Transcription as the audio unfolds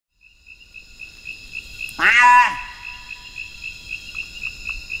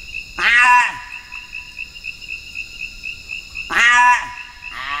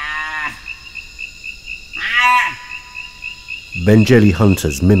Benjeli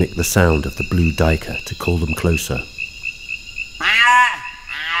hunters mimic the sound of the blue duiker to call them closer.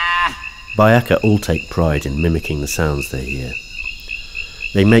 Baka all take pride in mimicking the sounds they hear.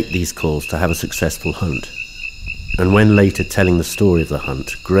 They make these calls to have a successful hunt, and when later telling the story of the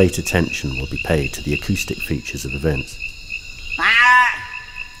hunt, great attention will be paid to the acoustic features of events.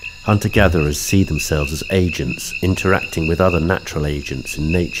 Hunter-gatherers see themselves as agents interacting with other natural agents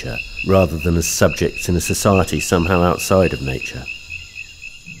in nature, rather than as subjects in a society somehow outside of nature.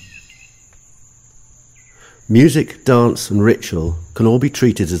 Music, dance and ritual can all be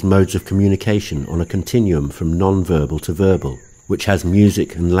treated as modes of communication on a continuum from non-verbal to verbal, which has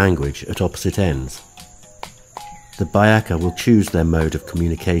music and language at opposite ends. The Baka will choose their mode of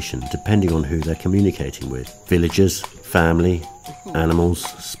communication depending on who they're communicating with: villagers, family, animals,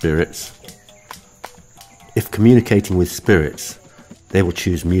 spirits. If communicating with spirits, they will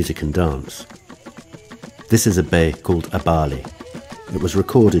choose music and dance. This is a bay called Abali. It was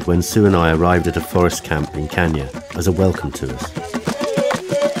recorded when Sue and I arrived at a forest camp in Kenya as a welcome to us.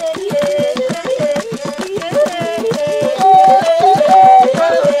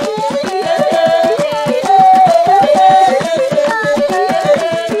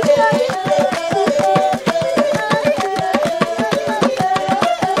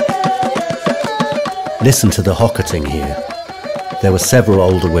 Listen to the hocketing here. There were several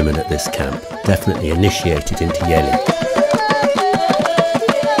older women at this camp, definitely initiated into yelling.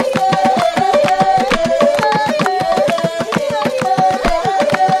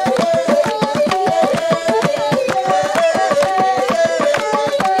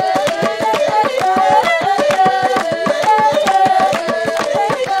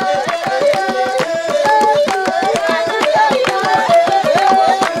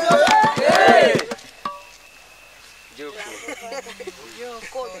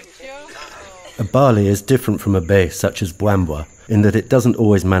 A Bali is different from a bay such as Bwambwa in that it doesn't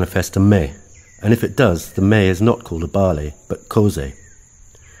always manifest a me, and if it does, the me is not called a Bali, but koze.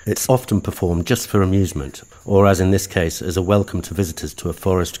 It's often performed just for amusement, or as in this case, as a welcome to visitors to a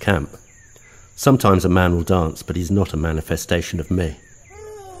forest camp. Sometimes a man will dance, but he's not a manifestation of me.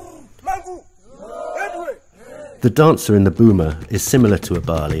 The dancer in the boomer is similar to a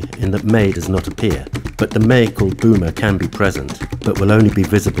Bali in that May does not appear, but the May called boomer can be present, but will only be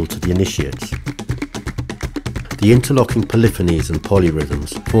visible to the initiates. The interlocking polyphonies and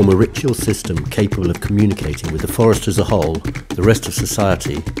polyrhythms form a ritual system capable of communicating with the forest as a whole, the rest of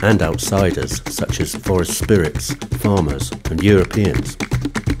society, and outsiders, such as forest spirits, farmers, and Europeans.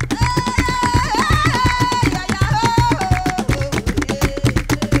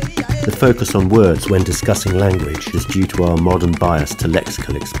 The focus on words when discussing language is due to our modern bias to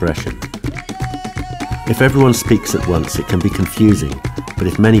lexical expression. If everyone speaks at once, it can be confusing, but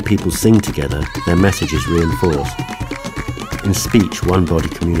if many people sing together, their message is reinforced. In speech, one body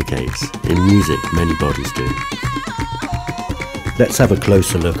communicates. In music, many bodies do. Let's have a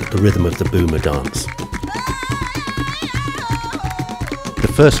closer look at the rhythm of the boomer dance.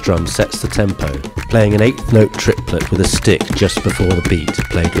 The first drum sets the tempo, playing an 8th note triplet with a stick just before the beat,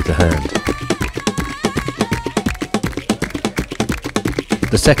 played with the hand.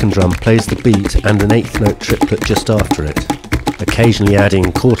 The second drum plays the beat and an 8th note triplet just after it, occasionally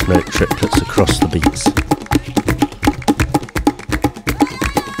adding quarter note triplets across the beats.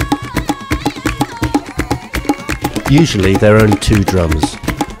 Usually there are only 2 drums,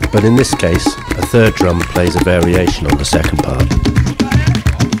 but in this case a third drum plays a variation on the second part.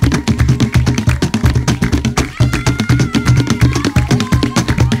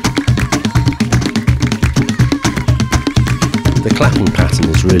 The clapping pattern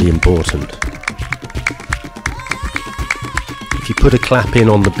is really important. If you put a clap in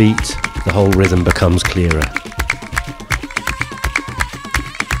on the beat, the whole rhythm becomes clearer.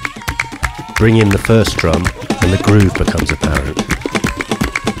 Bring in the first drum and the groove becomes apparent.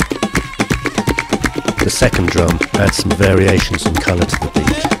 The second drum adds some variations in colour to the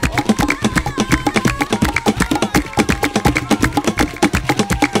beat.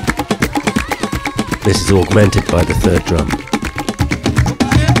 This is augmented by the third drum.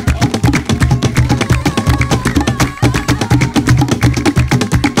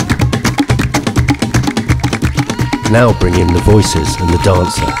 Now bring in the voices and the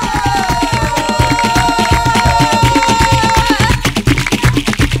dancer.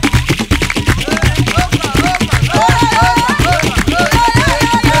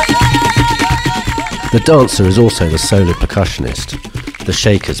 The dancer is also the solo percussionist. The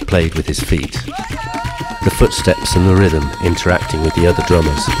shakers played with his feet. the footsteps and the rhythm interacting with the other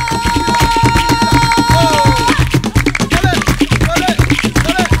drummers.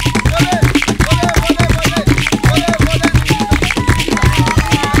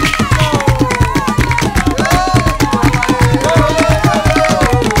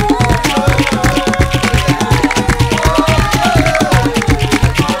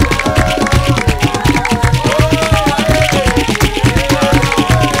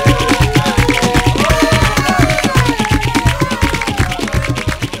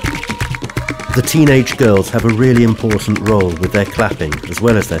 The teenage girls have a really important role with their clapping as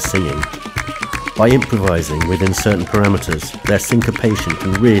well as their singing. By improvising within certain parameters, their syncopation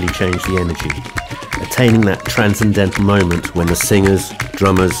can really change the energy, attaining that transcendental moment when the singers,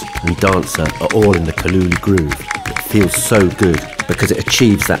 drummers and dancer are all in the Kaluli groove. It feels so good because it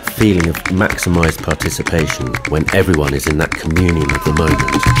achieves that feeling of maximised participation when everyone is in that communion of the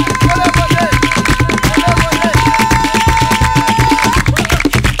moment.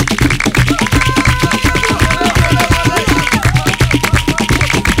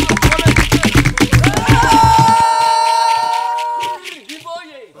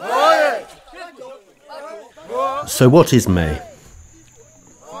 So what is May?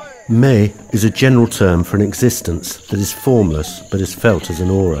 May is a general term for an existence that is formless but is felt as an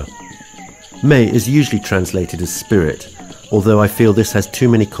aura. May is usually translated as spirit, although I feel this has too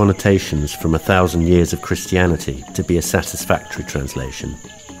many connotations from 1,000 years of Christianity to be a satisfactory translation.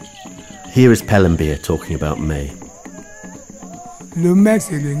 Here is Pellenbeer talking about May. May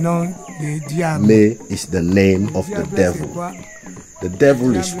is the name of the devil. The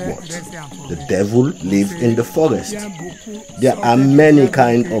devil is what? The devil lives in the forest. There are many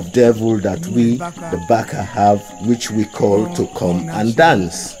kinds of devil that we, the Baka, have, which we call to come and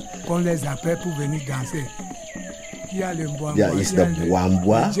dance. There is the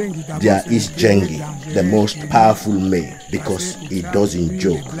Bwambwa, there is Jengi, the most powerful May, because he doesn't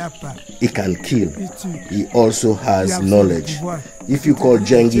joke. He can kill. He also has knowledge. If you call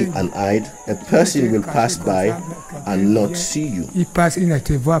Jengi an eyed, a person will pass by and not see you.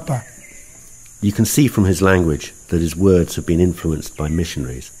 You can see from his language that his words have been influenced by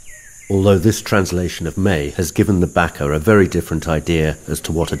missionaries. Although this translation of May has given the Baka a very different idea as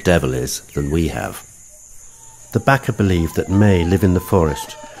to what a devil is than we have. The Baka believe that May live in the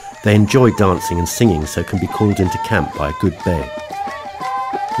forest. They enjoy dancing and singing, so can be called into camp by a good bay.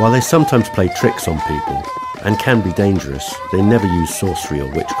 While they sometimes play tricks on people, and can be dangerous, they never use sorcery or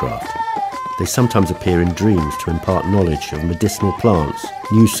witchcraft. They sometimes appear in dreams to impart knowledge of medicinal plants,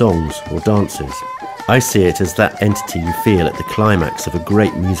 new songs or dances. I see it as that entity you feel at the climax of a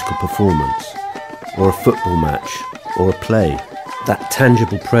great musical performance, or a football match, or a play. That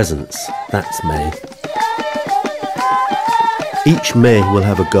tangible presence, that's May. Each May will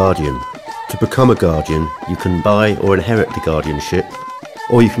have a guardian. To become a guardian, you can buy or inherit the guardianship,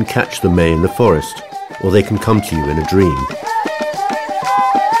 or you can catch the May in the forest, or they can come to you in a dream.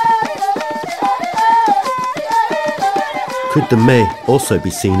 Could the May also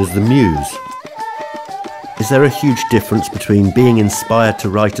be seen as the muse? Is there a huge difference between being inspired to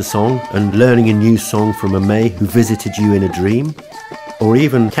write a song and learning a new song from a May who visited you in a dream? Or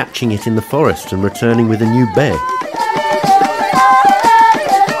even catching it in the forest and returning with a new bay?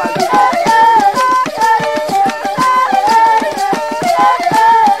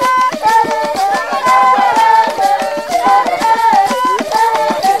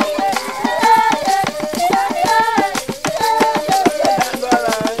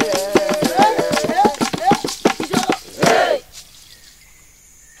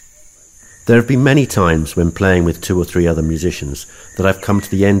 There have been many times when playing with 2 or 3 other musicians that I've come to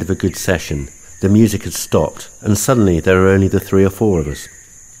the end of a good session, the music has stopped, and suddenly there are only the 3 or 4 of us.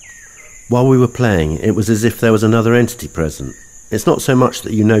 While we were playing, it was as if there was another entity present. It's not so much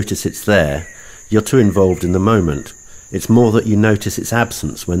that you notice it's there, you're too involved in the moment. It's more that you notice its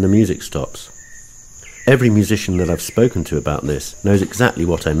absence when the music stops. Every musician that I've spoken to about this knows exactly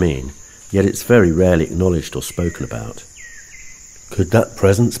what I mean, yet it's very rarely acknowledged or spoken about. Could that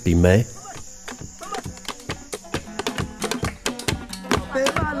presence be May?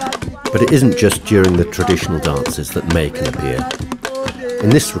 But it isn't just during the traditional dances that May can appear. In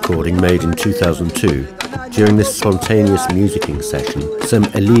this recording made in 2002, during this spontaneous musicking session, some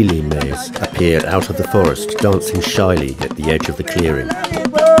Elili Mays appeared out of the forest, dancing shyly at the edge of the clearing.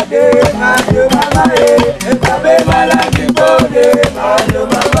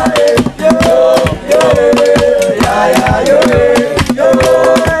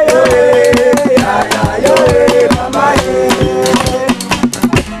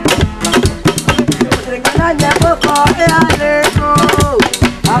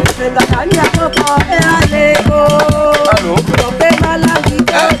 Popo,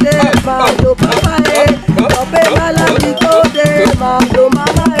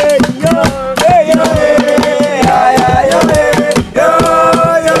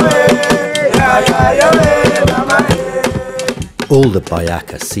 All the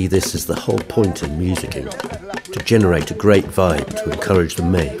Baka see this as the whole point in musicking, to generate a great vibe to encourage the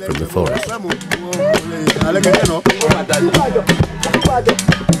May from the forest.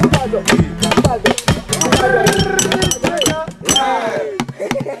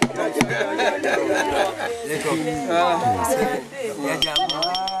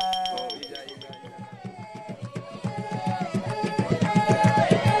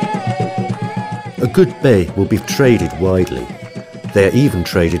 A good bay will be traded widely. They are even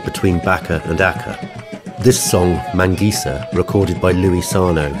traded between Baka and Aka. This song, Mangisa, recorded by Louis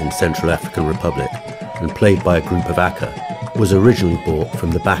Sano in Central African Republic and played by a group of Aka, was originally bought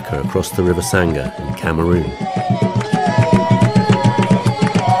from the Baka across the River Sanga in Cameroon.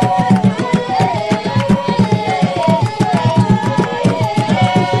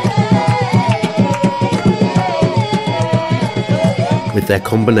 With their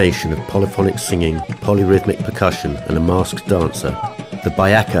combination of polyphonic singing, polyrhythmic percussion and a masked dancer, the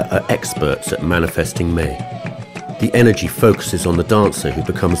Baka are experts at manifesting May. The energy focuses on the dancer who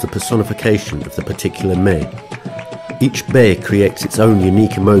becomes the personification of the particular May. Each Bay creates its own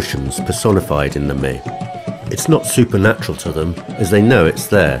unique emotions personified in the May. It's not supernatural to them, as they know it's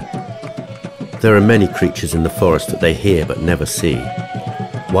there. There are many creatures in the forest that they hear but never see.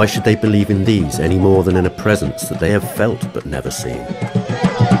 Why should they believe in these any more than in a presence that they have felt but never seen?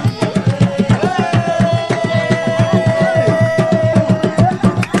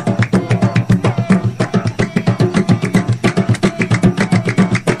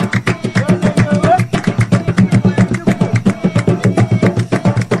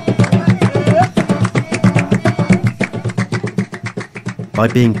 By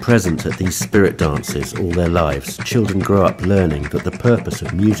being present at these spirit dances all their lives, children grow up learning that the purpose of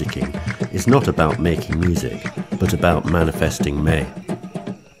musicking is not about making music, but about manifesting May.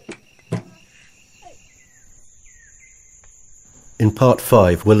 In part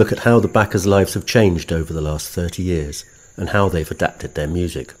 5, we'll look at how the Baka's lives have changed over the last 30 years and how they've adapted their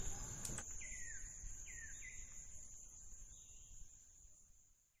music.